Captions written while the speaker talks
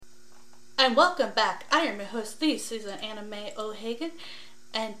And welcome back. I am your host, the Susan Anime O'Hagan,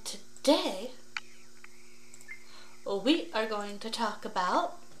 and today we are going to talk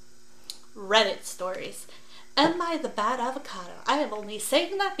about Reddit stories. Am I the bad avocado? I am only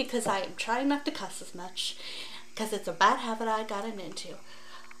saying that because I am trying not to cuss as much, because it's a bad habit I gotten into.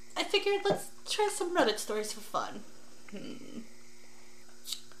 I figured let's try some Reddit stories for fun.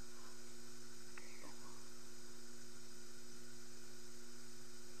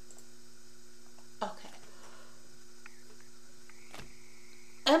 Okay.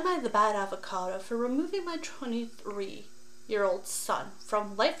 Am I the bad avocado for removing my 23-year-old son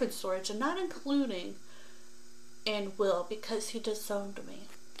from life in storage and not including in will because he disowned me?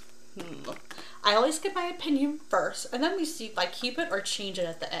 I always give my opinion first, and then we see if I keep it or change it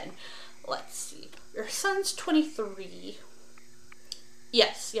at the end. Let's see. Your son's 23.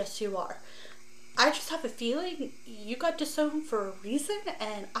 Yes, you are. I just have a feeling you got disowned for a reason,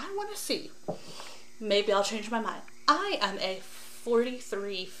 and I want to see. Maybe I'll change my mind. I am a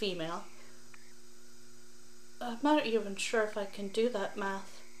 43 female. I'm not even sure if I can do that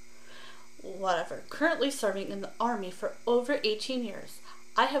math. Whatever. Currently serving in the army for over 18 years.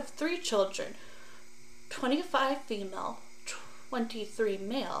 I have 3 children. 25 female, 23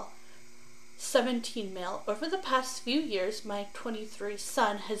 male, 17 male. Over the past few years, my 23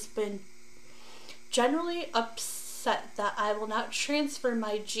 son has been generally upset that I will not transfer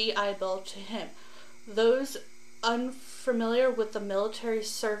my GI Bill to him. Those unfamiliar with the military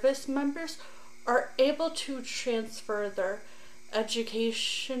service members are able to transfer their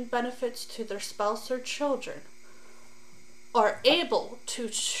education benefits to their spouse or children.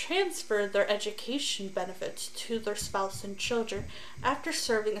 After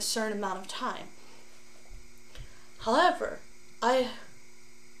serving a certain amount of time. However, I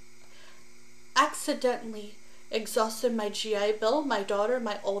accidentally exhausted my GI Bill. My daughter,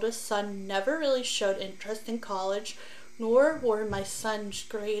 my oldest son, never really showed interest in college, nor were my son's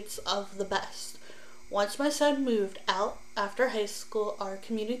grades of the best. Once my son moved out after high school, our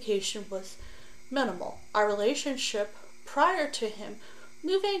communication was minimal. Our relationship prior to him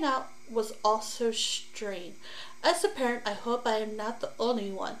moving out was also strained. As a parent, I hope I am not the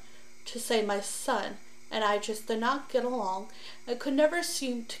only one to say my son and I just did not get along and could never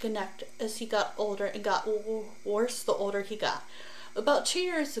seem to connect as he got older and got worse the older he got. About 2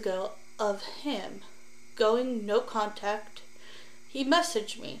 years ago of him going no contact, he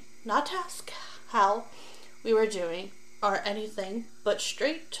messaged me, not to ask how we were doing or anything, but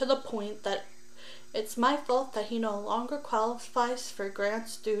straight to the point that it's my fault that he no longer qualifies for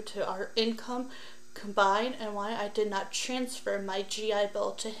grants due to our income combined and why I did not transfer my GI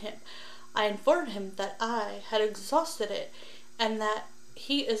Bill to him. I informed him that I had exhausted it and that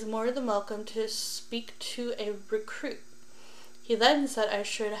he is more than welcome to speak to a recruit. He then said I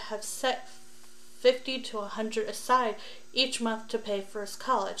should have set 50 to 100 aside each month to pay for his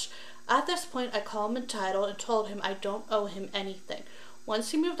college. At this point, I called him entitled and told him I don't owe him anything.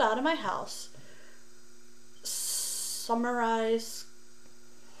 Once he moved out of my house, summarize,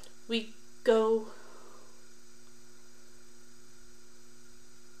 we go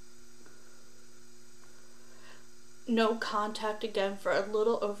no contact again for a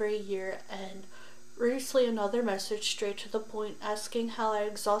little over a year, and recently another message straight to the point asking how I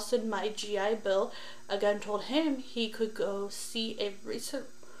exhausted my GI Bill. Again told him he could go see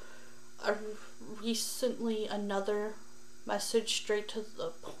recently another message straight to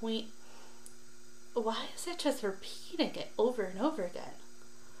the point. Why is it just repeating it over and over again?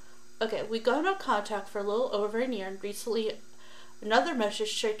 Okay, we got no contact for a little over a year, and recently another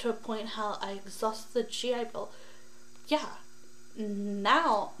message straight to a point how I exhausted the GI Bill. Yeah,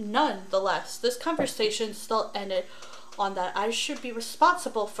 now, nonetheless, this conversation still ended on that I should be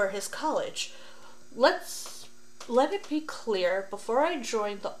responsible for his college. Let it be clear, before I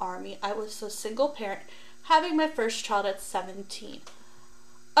joined the army, I was a single parent, having my first child at 17.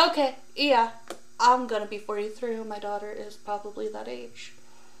 Okay, yeah, I'm gonna be 43 and my daughter is probably that age.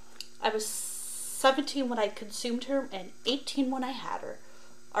 I was 17 when I consumed her and 18 when I had her.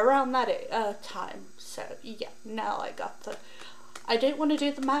 Around that time. So, yeah, now I got I didn't want to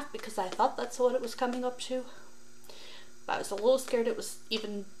do the math because I thought that's what it was coming up to. But I was a little scared it was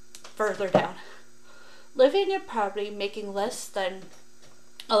even further down. Living in poverty, making less than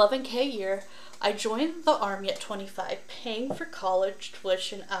 $11,000 a year, I joined the army at 25. Paying for college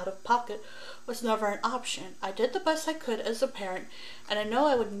tuition out of pocket was never an option. I did the best I could as a parent, and I know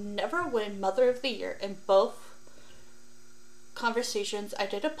I would never win Mother of the Year. In both conversations, I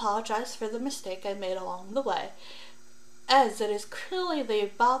did apologize for the mistake I made along the way. as it is clearly they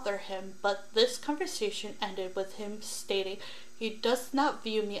bother him, but this conversation ended with him stating he does not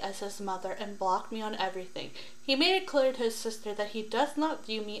view me as his mother and blocked me on everything. He made it clear to his sister that he does not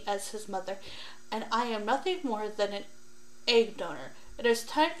view me as his mother, and I am nothing more than an egg donor. It is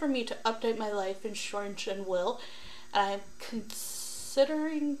time for me to update my life insurance and will, and I am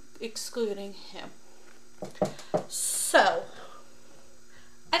considering excluding him. So,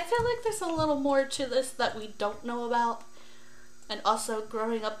 I feel like there's a little more to this that we don't know about. And also,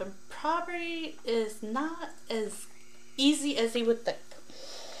 growing up in poverty is not as easy as you would think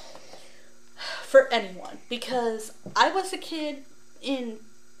for anyone. Because I was a kid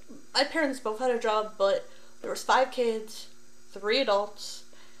my parents both had a job, but there was 5 kids, 3 adults,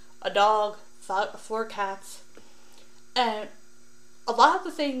 a dog, 4 cats. And a lot of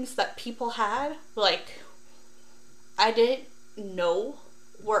the things that people had, like, I didn't know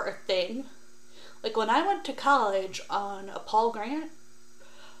were a thing. Like, when I went to college on a Paul Grant,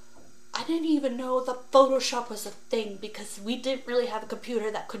 I didn't even know that Photoshop was a thing because we didn't really have a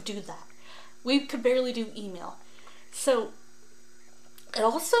computer that could do that. We could barely do email. So, it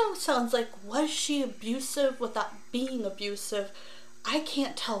also sounds like, was she abusive without being abusive? I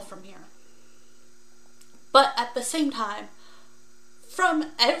can't tell from here. But at the same time,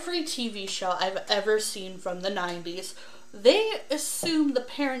 from every TV show I've ever seen from the 90s, they assume the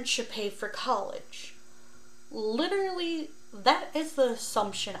parents should pay for college. Literally, that is the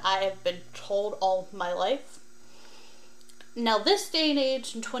assumption I have been told all my life. Now, this day and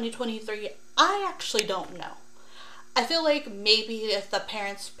age in 2023, I actually don't know. I feel like maybe if the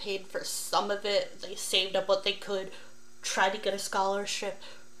parents paid for some of it, they saved up what they could, tried to get a scholarship,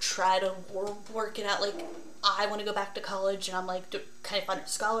 try to work it out. Like, I want to go back to college, and I'm like, can I find a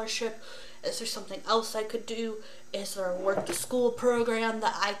scholarship? Is there something else I could do? Is there a work to school program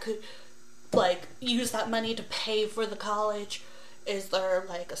that I could, like, use that money to pay for the college? Is there,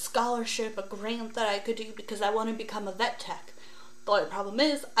 like, a scholarship, a grant that I could do because I want to become a vet tech? The only problem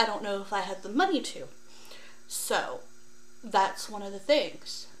is, I don't know if I have the money to. So, that's one of the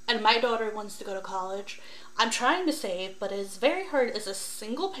things. And my daughter wants to go to college. I'm trying to save, but it's very hard as a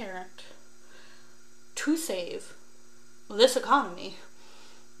single parent to save this economy.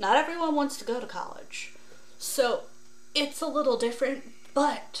 Not everyone wants to go to college. So, it's a little different,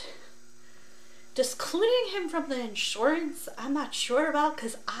 but excluding him from the insurance, I'm not sure about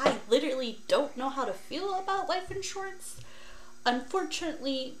because I literally don't know how to feel about life insurance.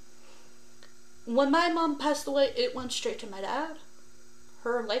 Unfortunately, when my mom passed away, it went straight to my dad.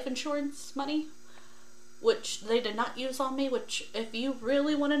 Her life insurance money, which they did not use on me, which if you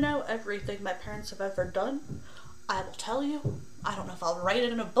really want to know everything my parents have ever done, I will tell you. I don't know if I'll write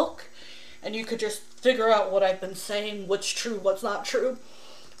it in a book, and you could just figure out what I've been saying, what's true, what's not true.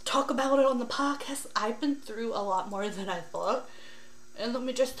 Talk about it on the podcast. I've been through a lot more than I thought. And let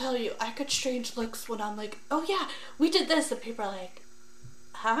me just tell you, I get strange looks when I'm like, oh yeah, we did this, and people are like,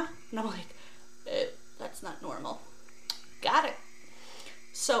 huh? And I'm like, that's not normal. Got it.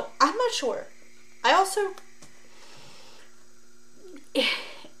 So, I'm not sure. I also,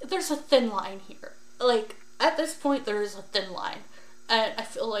 there's a thin line here. Like, at this point, there is a thin line. And I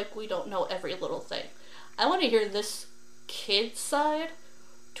feel like we don't know every little thing. I want to hear this kid's side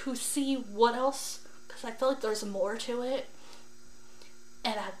to see what else, because I feel like there's more to it.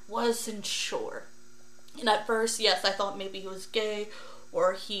 And I wasn't sure. And at first, yes, I thought maybe he was gay,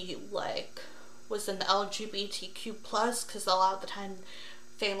 or he, like, was in the LGBTQ+, because a lot of the time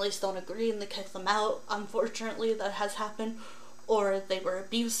families don't agree and they kick them out. Unfortunately, that has happened. Or they were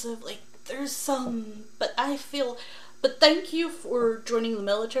abusive. Like, there's some, but thank you for joining the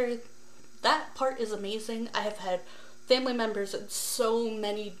military. That part is amazing. I have had family members in so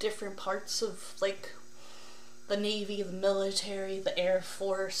many different parts of, like, the Navy, the military, the Air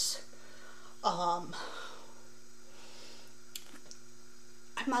Force. I'm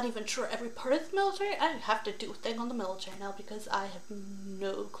not even sure every part of the military. I have to do a thing on the military now because I have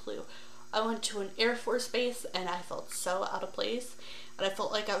no clue. I went to an Air Force base and I felt so out of place. And I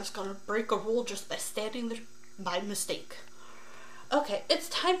felt like I was going to break a rule just by standing there by mistake. Okay, it's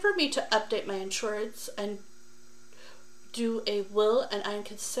time for me to update my insurance and do a will, and I'm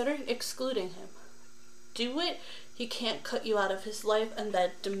considering excluding him. Do it. He can't cut you out of his life and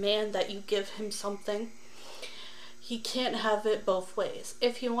then demand that you give him something. He can't have it both ways.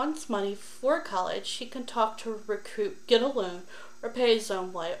 If he wants money for college, he can talk to a recruit, get a loan, or pay his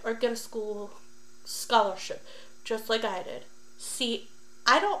own way, or get a school scholarship, just like I did. See,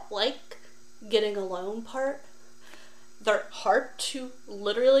 I don't like getting a loan part. They're hard to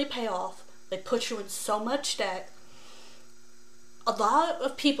literally pay off. They put you in so much debt. A lot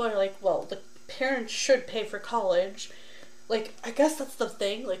of people are like, well, the parents should pay for college. like, I guess that's the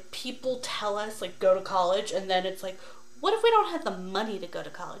thing. Like, people tell us, like, go to college, and then it's like, what if we don't have the money to go to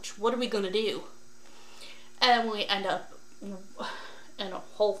college? What are we gonna do? And we end up in a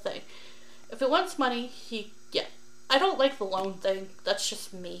whole thing. If he wants money, yeah. I don't like the loan thing. That's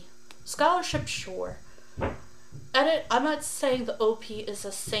just me. Scholarship, sure. Edit, I'm not saying the OP is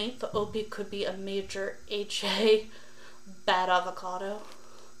a saint. The OP could be a major HA bad avocado.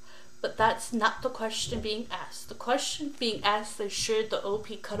 But that's not the question being asked. The question being asked is, should the OP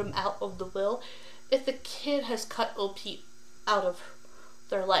cut him out of the will if the kid has cut OP out of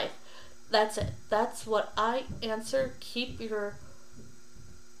their life? That's it. That's what I answer. Keep your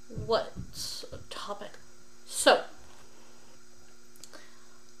what topic. So,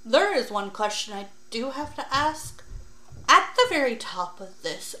 there is one question I do have to ask. At the very top of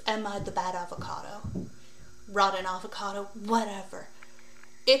this, am I the bad avocado? Rotten avocado? Whatever.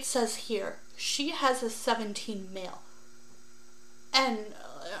 It says here, she has a 17 male. And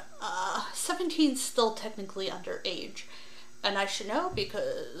 17 is still technically underage. And I should know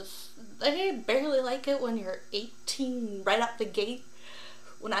because they barely like it when you're 18 right out the gate.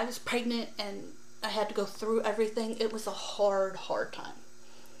 When I was pregnant and I had to go through everything, it was a hard time.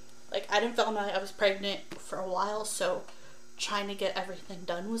 Like, I didn't feel like I was pregnant for a while, so trying to get everything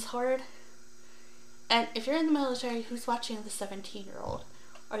done was hard. And if you're in the military, who's watching the 17-year-old?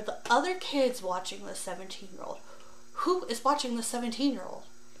 Are the other kids watching the 17-year-old? Who is watching the 17-year-old?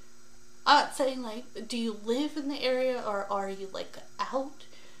 I'm not saying, like, do you live in the area or are you, like, out?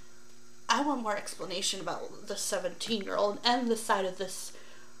 I want more explanation about the 17-year-old and the side of this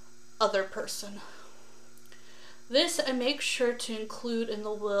other person. This, I make sure to include in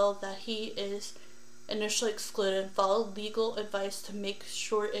the will that he is initially excluded and follow legal advice to make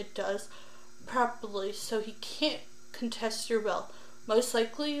sure it does properly so he can't contest your will. Most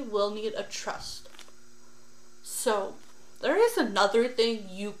likely will need a trust. So, there is another thing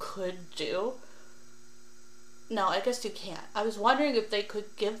you could do. No, I guess you can't. I was wondering if they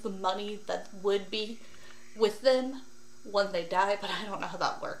could give the money that would be with them when they die, but I don't know how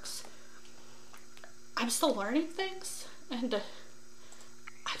that works. I'm still learning things, and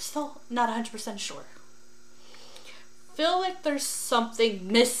I'm still not 100% sure. Feel like there's something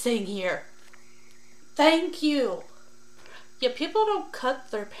missing here. Thank you. Yeah, people don't cut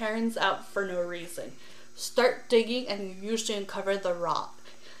their parents out for no reason. Start digging and you usually uncover the rot.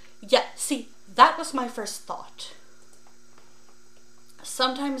 Yeah, see, that was my first thought.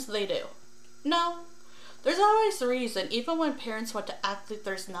 Sometimes they do. No, there's always a reason, even when parents want to act like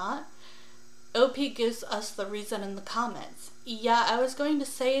there's not. OP gives us the reason in the comments. Yeah, I was going to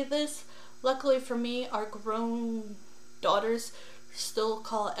say this. Luckily for me, our grown daughters still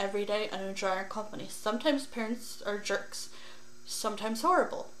call every day and enjoy our company. Sometimes parents are jerks. Sometimes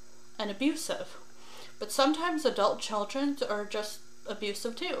horrible and abusive. But sometimes adult children are just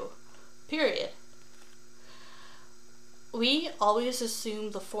abusive too. Period. We always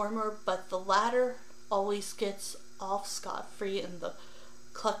assume the former, but the latter always gets off scot-free in the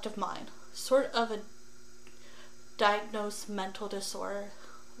collective mind. Sort of a diagnosed mental disorder.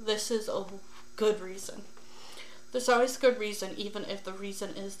 This is a good reason. There's always a good reason, even if the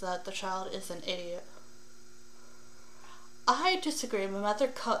reason is that the child is an idiot. I disagree. My mother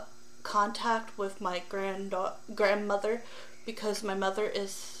cut contact with my grandmother because my mother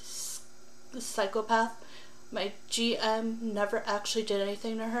is a psychopath. My GM never actually did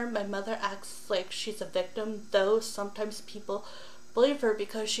anything to her. My mother acts like she's a victim, though sometimes people believe her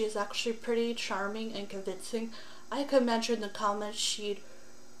because she is actually pretty charming and convincing. I could imagine the comments she'd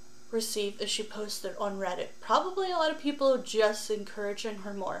receive if she posted on Reddit. Probably a lot of people just encouraging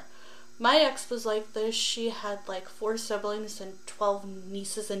her more. My ex was like this. She had like 4 siblings and 12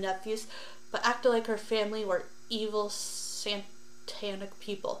 nieces and nephews, but acted like her family were evil, satanic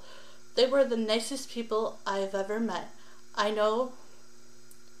people. They were the nicest people I've ever met. I know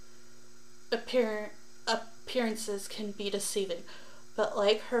appearances can be deceiving, but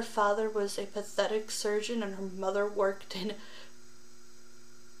like her father was a pathetic surgeon and her mother worked in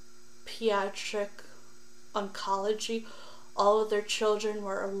pediatric oncology, all of their children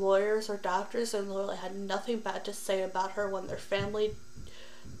were lawyers or doctors and literally had nothing bad to say about her when their family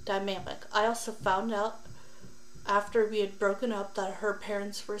dynamic. I also found out after we had broken up that her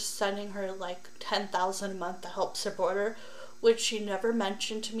parents were sending her like $10,000 a month to help support her, which she never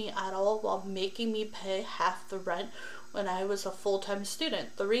mentioned to me at all, while making me pay half the rent when I was a full-time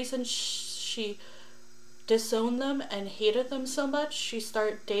student. The reason she disowned them and hated them so much, she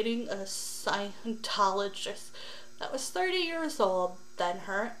started dating a Scientologist that was 30 years old than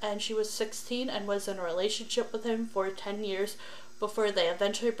her, and she was 16 and was in a relationship with him for 10 years before they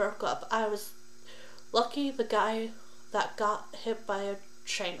eventually broke up. I was lucky the guy that got hit by a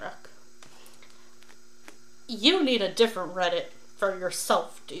train wreck. You need a different Reddit for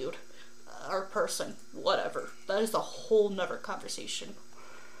yourself, dude. Or person. Whatever. That is a whole nother conversation.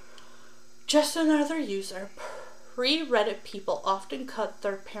 Just another user. Pre-Reddit people often cut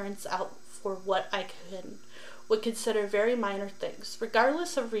their parents out for what would consider very minor things.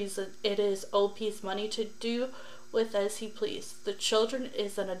 Regardless of reason, it is OP's money to do with as he pleased. The children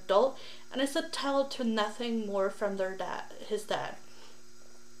is an adult and is entitled to nothing more from his dad.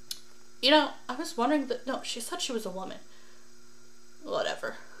 You know, I was wondering that, no, she said she was a woman.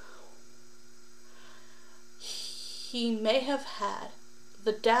 Whatever. He may have had.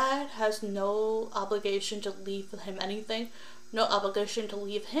 The dad has no obligation to leave him anything, no obligation to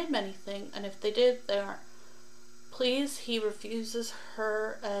leave him anything, and if they did, they aren't. Please, he refuses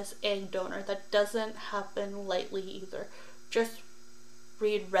her as egg donor. That doesn't happen lightly either. Just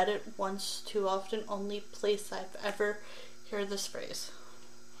read Reddit once too often, only place I've ever heard this phrase.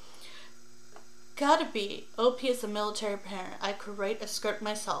 Gotta be. OP is a military parent. I could write a script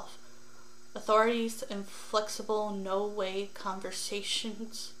myself. Authorities, inflexible, no way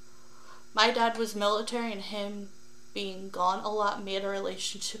conversations. My dad was military and him being gone a lot made our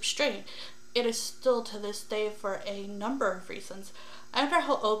relationship strained. It is still to this day for a number of reasons. I wonder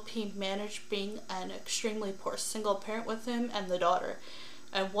how OP managed being an extremely poor single parent with him and the daughter,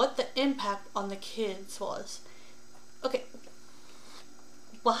 and what the impact on the kids was. Okay.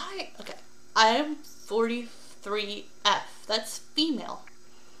 Why? Okay. I am 43F. That's female.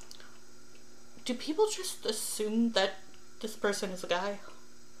 Do people just assume that this person is a guy?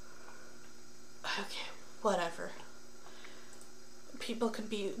 Okay, whatever. People can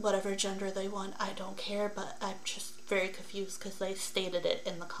be whatever gender they want. I don't care, but I'm just very confused because they stated it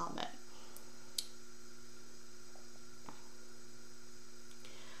in the comment.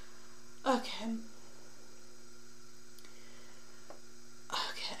 Okay.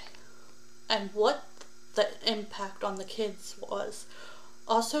 And what the impact on the kids was.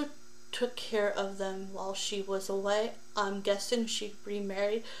 Also took care of them while she was away. I'm guessing she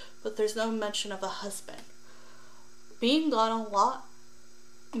remarried, but there's no mention of a husband. Being gone a lot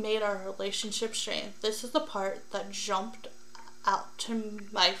made our relationship strained. This is the part that jumped out to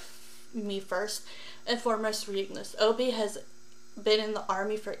me first and foremost reading this. Obi has been in the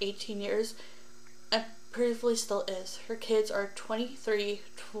army for 18 years and previously still is. Her kids are 25,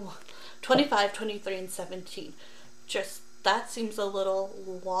 23, and 17. Just, that seems a little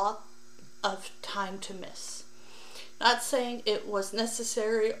lot of time to miss. Not saying it was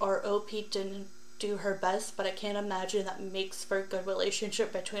necessary or OP didn't do her best, but I can't imagine that makes for a good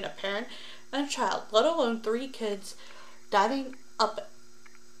relationship between a parent and a child, let alone 3 kids diving up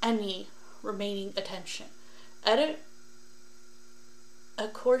any remaining attention. Edit,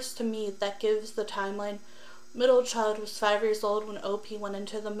 of course, to me, that gives the timeline. Middle child was 5 years old when OP went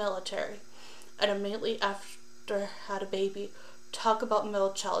into the military, and immediately after had a baby. Talk about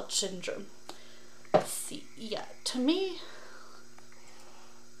middle child syndrome. See, yeah, to me,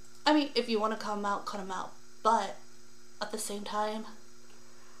 I mean, if you want to cut them out, but at the same time,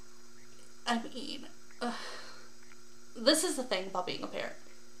 I mean, this is the thing about being a parent.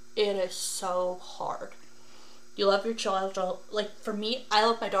 It is so hard. You love your child, like, for me, I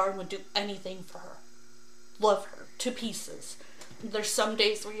love my daughter and would do anything for her. Love her to pieces. There's some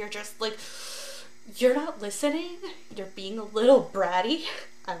days where you're just like, you're not listening, you're being a little bratty,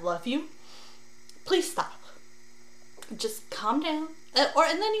 I love you, please stop. Just calm down.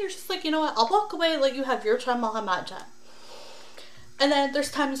 And then you're just like, you know what, I'll walk away, let you have your time, I'll have my time. And then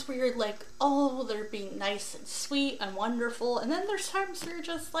there's times where you're like, oh, they're being nice and sweet and wonderful. And then there's times where you're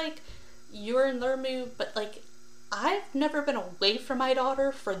just like, you're in their mood. But like, I've never been away from my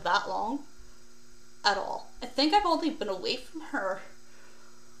daughter for that long at all. I think I've only been away from her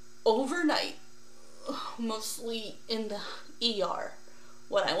overnight, mostly in the ER,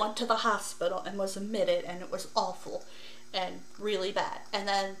 when I went to the hospital and was admitted, and it was awful and really bad. And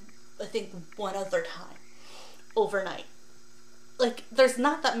then I think one other time overnight. Like, there's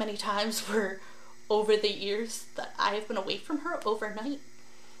not that many times where over the years that I have been away from her overnight,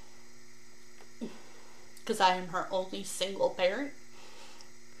 because I am her only single parent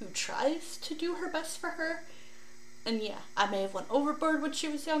who tries to do her best for her. And yeah, I may have went overboard when she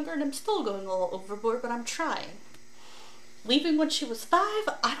was younger, and I'm still going a little overboard, but I'm trying. Leaving when she was 5,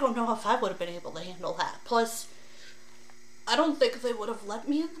 I don't know if I would have been able to handle that. Plus, I don't think they would have let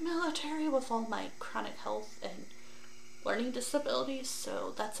me in the military with all my chronic health and learning disabilities,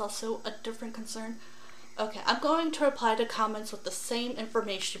 so that's also a different concern. Okay, I'm going to reply to comments with the same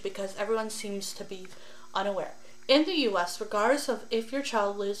information because everyone seems to be unaware. In the US, regardless of if your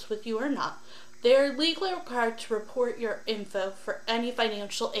child lives with you or not, They are legally required to report your info for any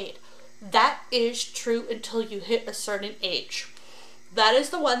financial aid. That is true until you hit a certain age. That is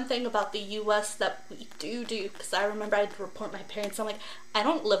the one thing about the US that we do, because I remember I had to report my parents. I'm like, I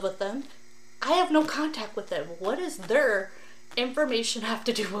don't live with them. I have no contact with them. What does their information have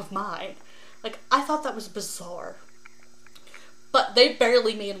to do with mine? Like, I thought that was bizarre. But they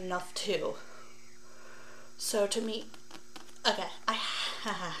barely made enough too. So to me, okay,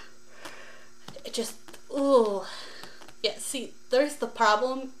 it just, ooh. Yeah, see, there's the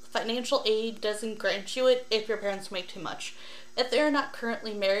problem. Financial aid doesn't grant you it if your parents make too much. If they are not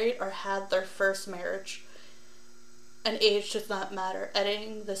currently married or had their first marriage, and age does not matter.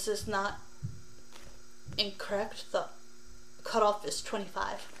 Editing, this is not incorrect. The cutoff is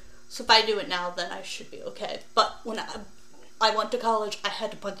 25. So if I do it now, then I should be okay. But when I went to college, I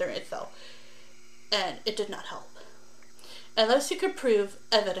had to put their info, and it did not help. Unless you could prove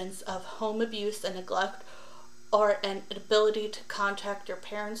evidence of home abuse and neglect, or an inability to contact your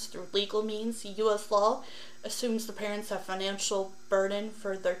parents through legal means, U.S. law assumes the parents have financial burden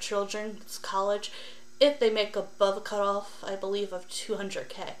for their children's college if they make above a cutoff, I believe, of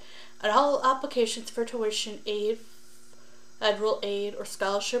 $200K. And all applications for tuition aid, federal aid, or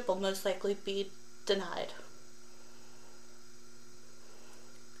scholarship will most likely be denied.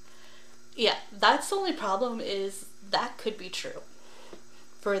 Yeah, that's the only problem, is that could be true.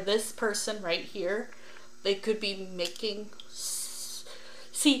 For this person right here, they could be making...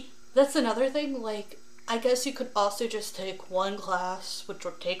 See, that's another thing. Like, I guess you could also just take one class, which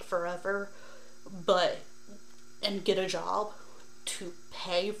would take forever, and get a job to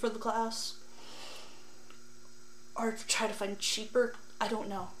pay for the class. Or try to find cheaper. I don't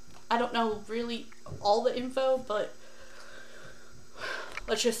know. I don't know really all the info, but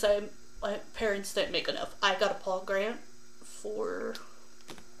let's just say my parents didn't make enough. I got a Pell Grant for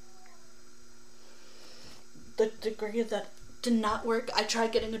the degree that did not work. I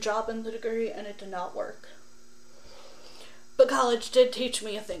tried getting a job in the degree and it did not work. But college did teach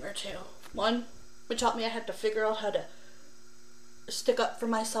me a thing or two. One, it taught me I had to figure out how to stick up for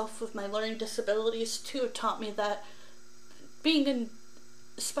myself with my learning disabilities. Two, it taught me that being in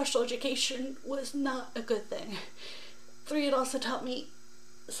special education was not a good thing. Three, it also taught me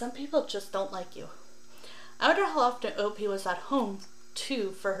some people just don't like you. I wonder how often OP was at home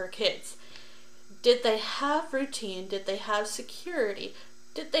too for her kids. Did they have routine? Did they have security?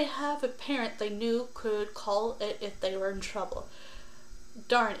 Did they have a parent they knew could call it if they were in trouble?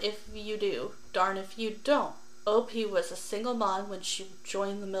 Darn if you do, darn if you don't. OP was a single mom when she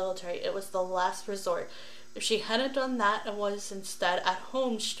joined the military. It was the last resort. If she hadn't done that and was instead at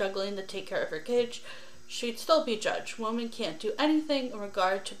home struggling to take care of her kids, she'd still be judged. Women can't do anything in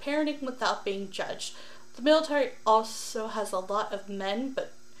regard to parenting without being judged. The military also has a lot of men,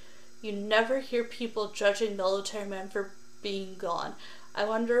 but you never hear people judging military men for being gone. I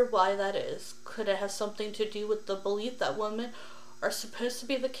wonder why that is. Could it have something to do with the belief that women are supposed to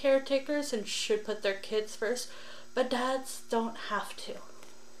be the caretakers and should put their kids first, but dads don't have to?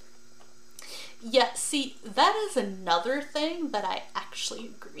 Yeah, see, that is another thing that I actually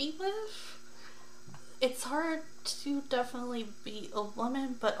agree with. It's hard to definitely be a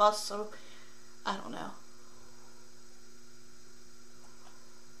woman, but also, I don't know.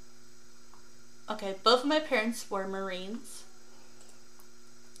 Okay, both of my parents were Marines.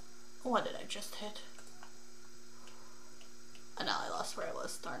 What did I just hit? Oh, now I lost where I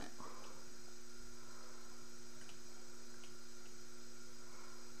was, darn it.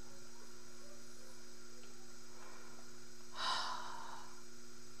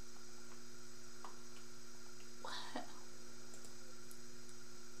 What?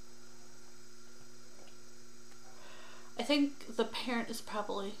 I think the parent is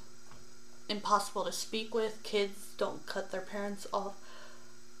probably impossible to speak with. Kids don't cut their parents off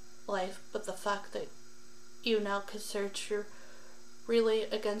life, but the fact that you now consider you're really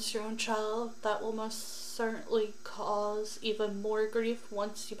against your own child, that will most certainly cause even more grief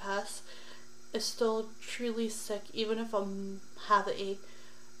once you pass, is still truly sick. Even if have a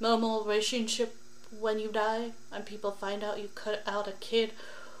normal relationship when you die and people find out you cut out a kid,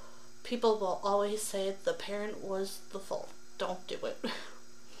 people will always say the parent was the fault. Don't do it.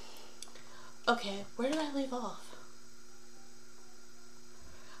 Okay, where did I leave off?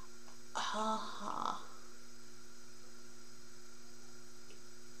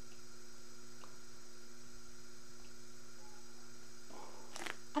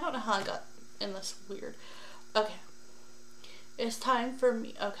 I don't know how I got in this weird. Okay. It's time for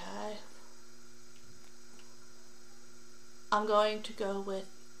me. Okay. I'm going to go with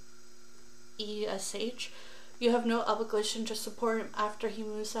ESH You have no obligation to support him after he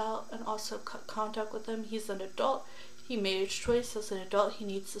moves out and also cut contact with him. He's an adult. He made his choice. As an adult, he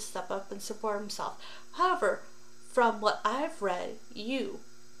needs to step up and support himself. However, from what I've read, you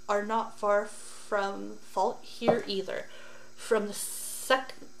are not far from fault here either. From the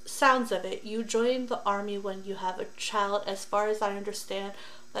sounds of it, you joined the army when you have a child. As far as I understand,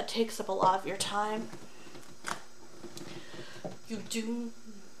 that takes up a lot of your time.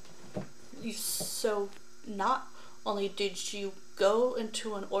 So not only did you go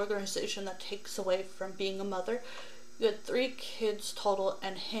into an organization that takes away from being a mother, you had 3 kids total,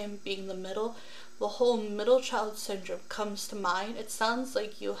 and him being the middle. The whole middle child syndrome comes to mind. It sounds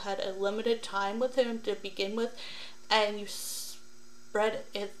like you had a limited time with him to begin with, and you spread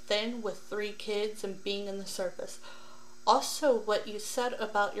it thin with 3 kids and being in the service. Also, what you said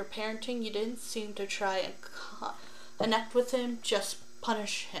about your parenting, you didn't seem to try and connect with him, just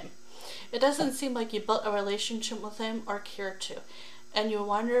punish him. It doesn't seem like you built a relationship with him or cared to, and you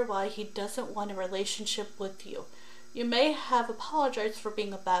wonder why he doesn't want a relationship with you. You may have apologized for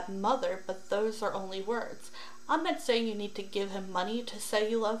being a bad mother, but those are only words. I'm not saying you need to give him money to say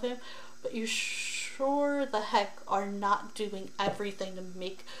you love him, but you sure the heck are not doing everything to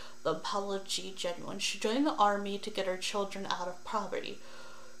make the apology genuine. She joined the army to get her children out of poverty.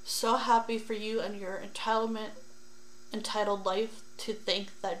 So happy for you and your entitled life to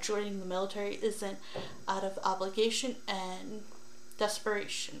think that joining the military isn't out of obligation and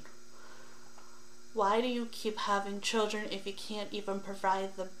desperation. Why do you keep having children if you can't even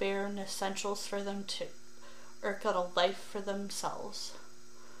provide the bare essentials for them to eke out a life for themselves?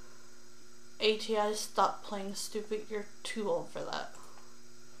 ATI, stop playing stupid. You're too old for that.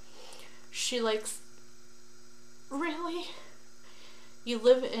 She likes... Really? You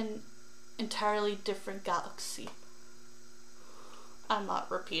live in entirely different galaxy. I'm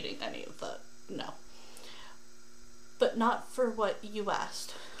not repeating any of that. No. But not for what you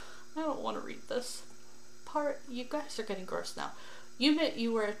asked. I don't want to read this part. You guys are getting gross now. You admit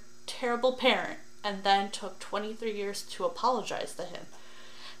you were a terrible parent and then took 23 years to apologize to him.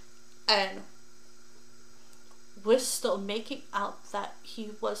 And was still making out that he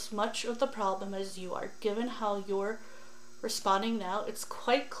was much of the problem as you are. Given how you're responding now, it's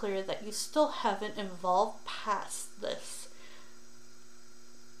quite clear that you still haven't evolved past this.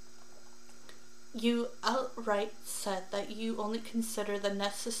 You outright said that you only consider the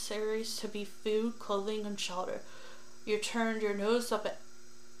necessaries to be food, clothing, and shelter. You turned your nose up at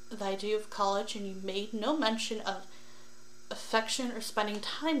the idea of college, and you made no mention of affection or spending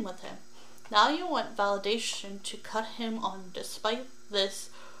time with him. Now you want validation to cut him on despite this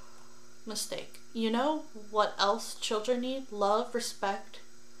mistake. You know what else children need? Love, respect,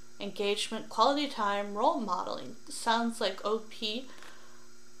 engagement, quality time, role modeling. Sounds like OP,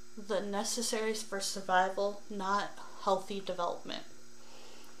 the necessaries for survival, not healthy development.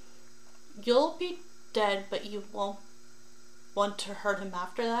 You'll be dead, but you won't want to hurt him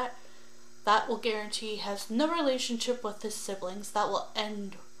after that. That will guarantee he has no relationship with his siblings. That will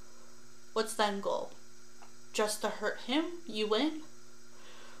end. What's the end goal? Just to hurt him? You win?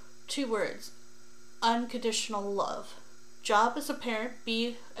 2 words. Unconditional love. Job as a parent,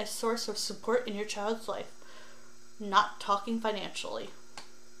 be a source of support in your child's life. Not talking financially.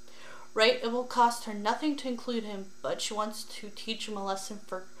 Right, it will cost her nothing to include him, but she wants to teach him a lesson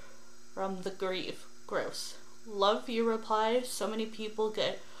from the grief. Gross. Love your reply. So many people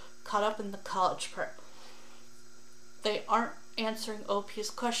get caught up in the college part. They aren't answering OP's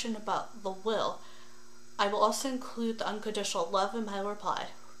question about the will. I will also include the unconditional love in my reply.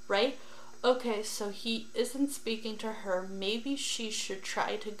 Right? Okay, so he isn't speaking to her. Maybe she should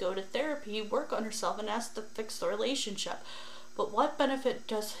try to go to therapy, work on herself, and ask to fix the relationship. But what benefit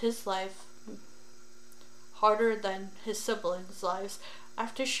does his life harder than his siblings' lives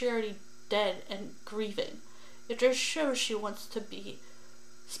after she already dead and grieving? It just shows she wants to be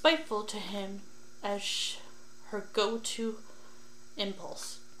spiteful to him as her go-to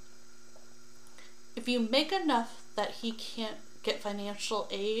impulse. If you make enough that he can't get financial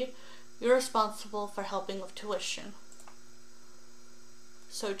aid, you're responsible for helping with tuition.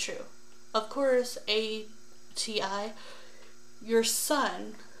 So true. Of course, ATI, your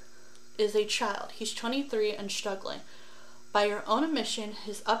son is a child. He's 23 and struggling. By your own admission,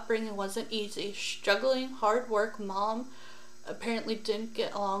 his upbringing wasn't easy. Struggling, hard work, mom apparently didn't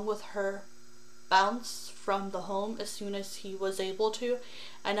get along with her, bounced from the home as soon as he was able to,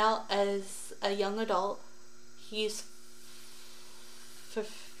 and now as a young adult, he's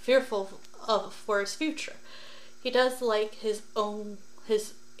fearful for his future. He does like he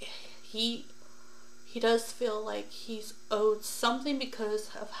does feel like he's owed something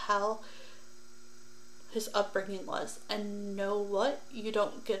because of his upbringing was. And know what? You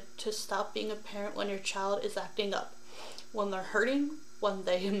don't get to stop being a parent when your child is acting up. When they're hurting, when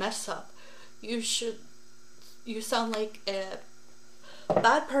they mess up. You sound like a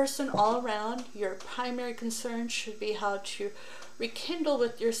bad person all around. Your primary concern should be how to rekindle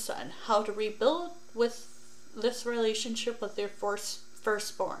with your son, how to rebuild with this relationship with your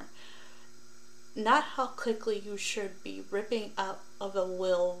firstborn. Not how quickly you should be ripping out of a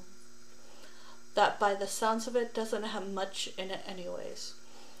will that by the sounds of it doesn't have much in it anyways.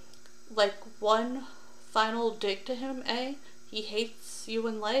 Like one final dig to him, eh? He hates you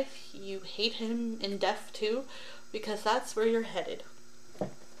in life, you hate him in death too, because that's where you're headed.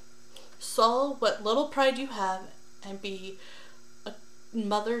 Saw what little pride you have and be a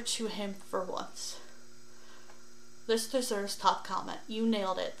mother to him for once. This deserves top comment. You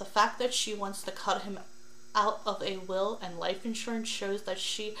nailed it. The fact that she wants to cut him out of a will and life insurance shows that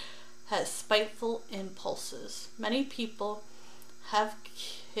she has spiteful impulses. Many people have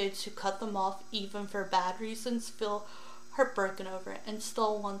kids who cut them off even for bad reasons, feel heartbroken over it, and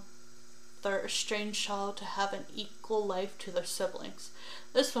still want their estranged child to have an equal life to their siblings.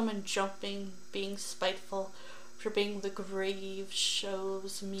 This woman jumping, being spiteful for being the grave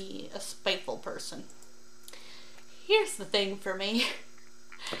shows me a spiteful person. Here's the thing for me.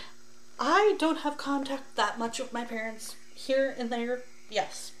 I don't have contact that much with my parents. Here and there,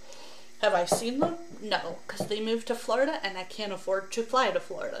 yes. Have I seen them? No, because they moved to Florida and I can't afford to fly to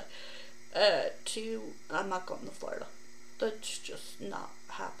Florida. I'm not going to Florida. That's just not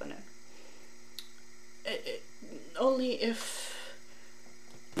happening. Only if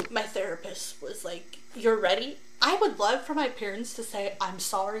my therapist was like, you're ready. I would love for my parents to say, I'm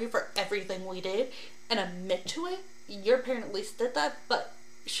sorry for everything we did and admit to it. Your parent at least did that, but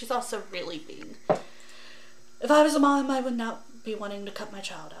she's also really being. If I was a mom, I would not be wanting to cut my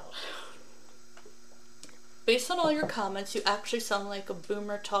child out. Based on all your comments, you actually sound like a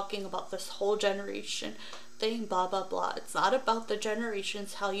boomer talking about this whole generation thing, blah, blah, blah. It's not about the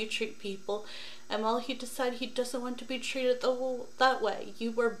generations, how you treat people, and while he decided he doesn't want to be treated that way,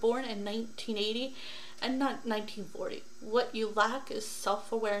 you were born in 1980 and not 1940. What you lack is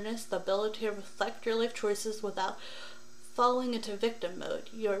self-awareness, the ability to reflect your life choices without falling into victim mode.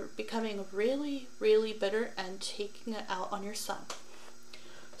 You're becoming really, really bitter and taking it out on your son.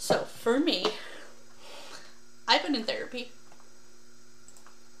 So, for me, I've been in therapy.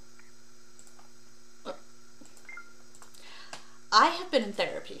 I have been in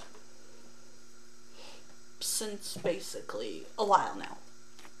therapy since basically a while now.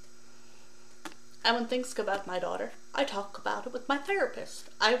 And when things go bad with my daughter, I talk about it with my therapist.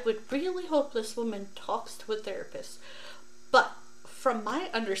 I would really hope this woman talks to a therapist. But from my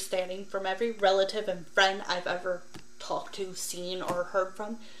understanding, from every relative and friend I've ever talked to, seen, or heard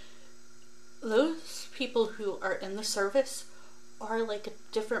from, those people who are in the service are like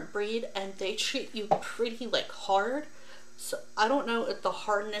a different breed and they treat you pretty like hard. So I don't know if the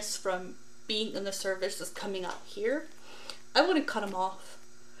hardness from being in the service is coming out here. I wouldn't cut them off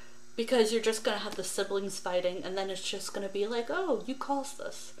because you're just going to have the siblings fighting and then it's just going to be like, oh, you caused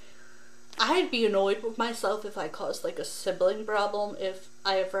this. I'd be annoyed with myself if I caused like a sibling problem, if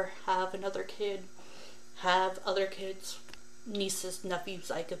I ever have another kid, have other kids, nieces, nephews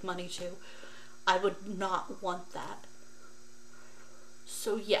I give money to. I would not want that.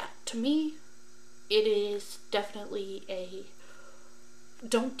 So yeah, to me, it is definitely a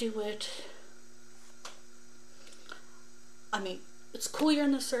don't do it. I mean, it's cool you're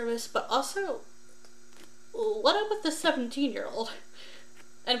in the service, but also, what up with the 17-year-old?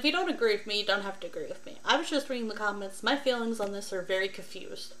 And if you don't agree with me, you don't have to agree with me. I was just reading the comments. My feelings on this are very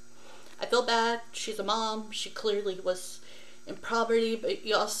confused. I feel bad. She's a mom. She clearly was in poverty, but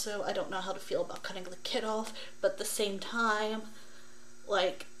you also, I don't know how to feel about cutting the kid off, but at the same time,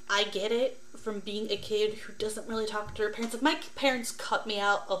 like, I get it from being a kid who doesn't really talk to her parents. If my parents cut me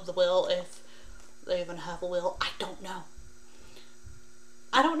out of the will, if they even have a will, I don't know.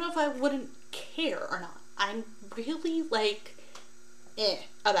 I don't know if I wouldn't care or not. I'm really, like,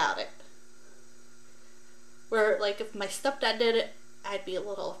 about it. Where, like, if my stepdad did it, I'd be a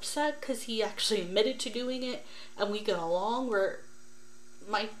little upset because he actually admitted to doing it and we get along, where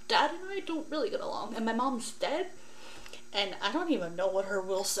my dad and I don't really get along. And my mom's dead and I don't even know what her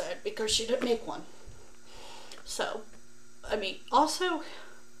will said because she didn't make one. So, I mean, also,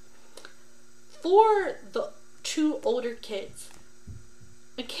 for the two older kids,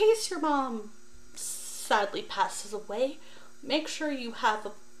 in case your mom sadly passes away, make sure you have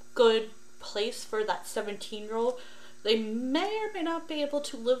a good place for that 17-year-old. They may or may not be able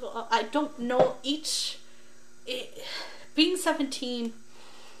to live. I don't know. Being 17,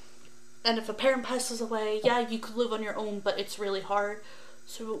 And if a parent passes away, yeah, you could live on your own, but it's really hard.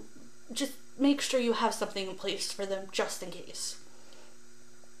 So just make sure you have something in place for them just in case.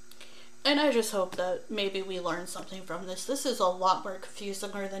 And I just hope that maybe we learn something from this. This is a lot more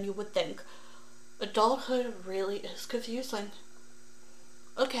confusing than you would think. Adulthood really is confusing.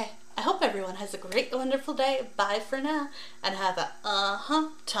 Okay, I hope everyone has a great, wonderful day. Bye for now, and have a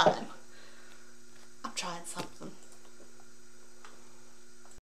time.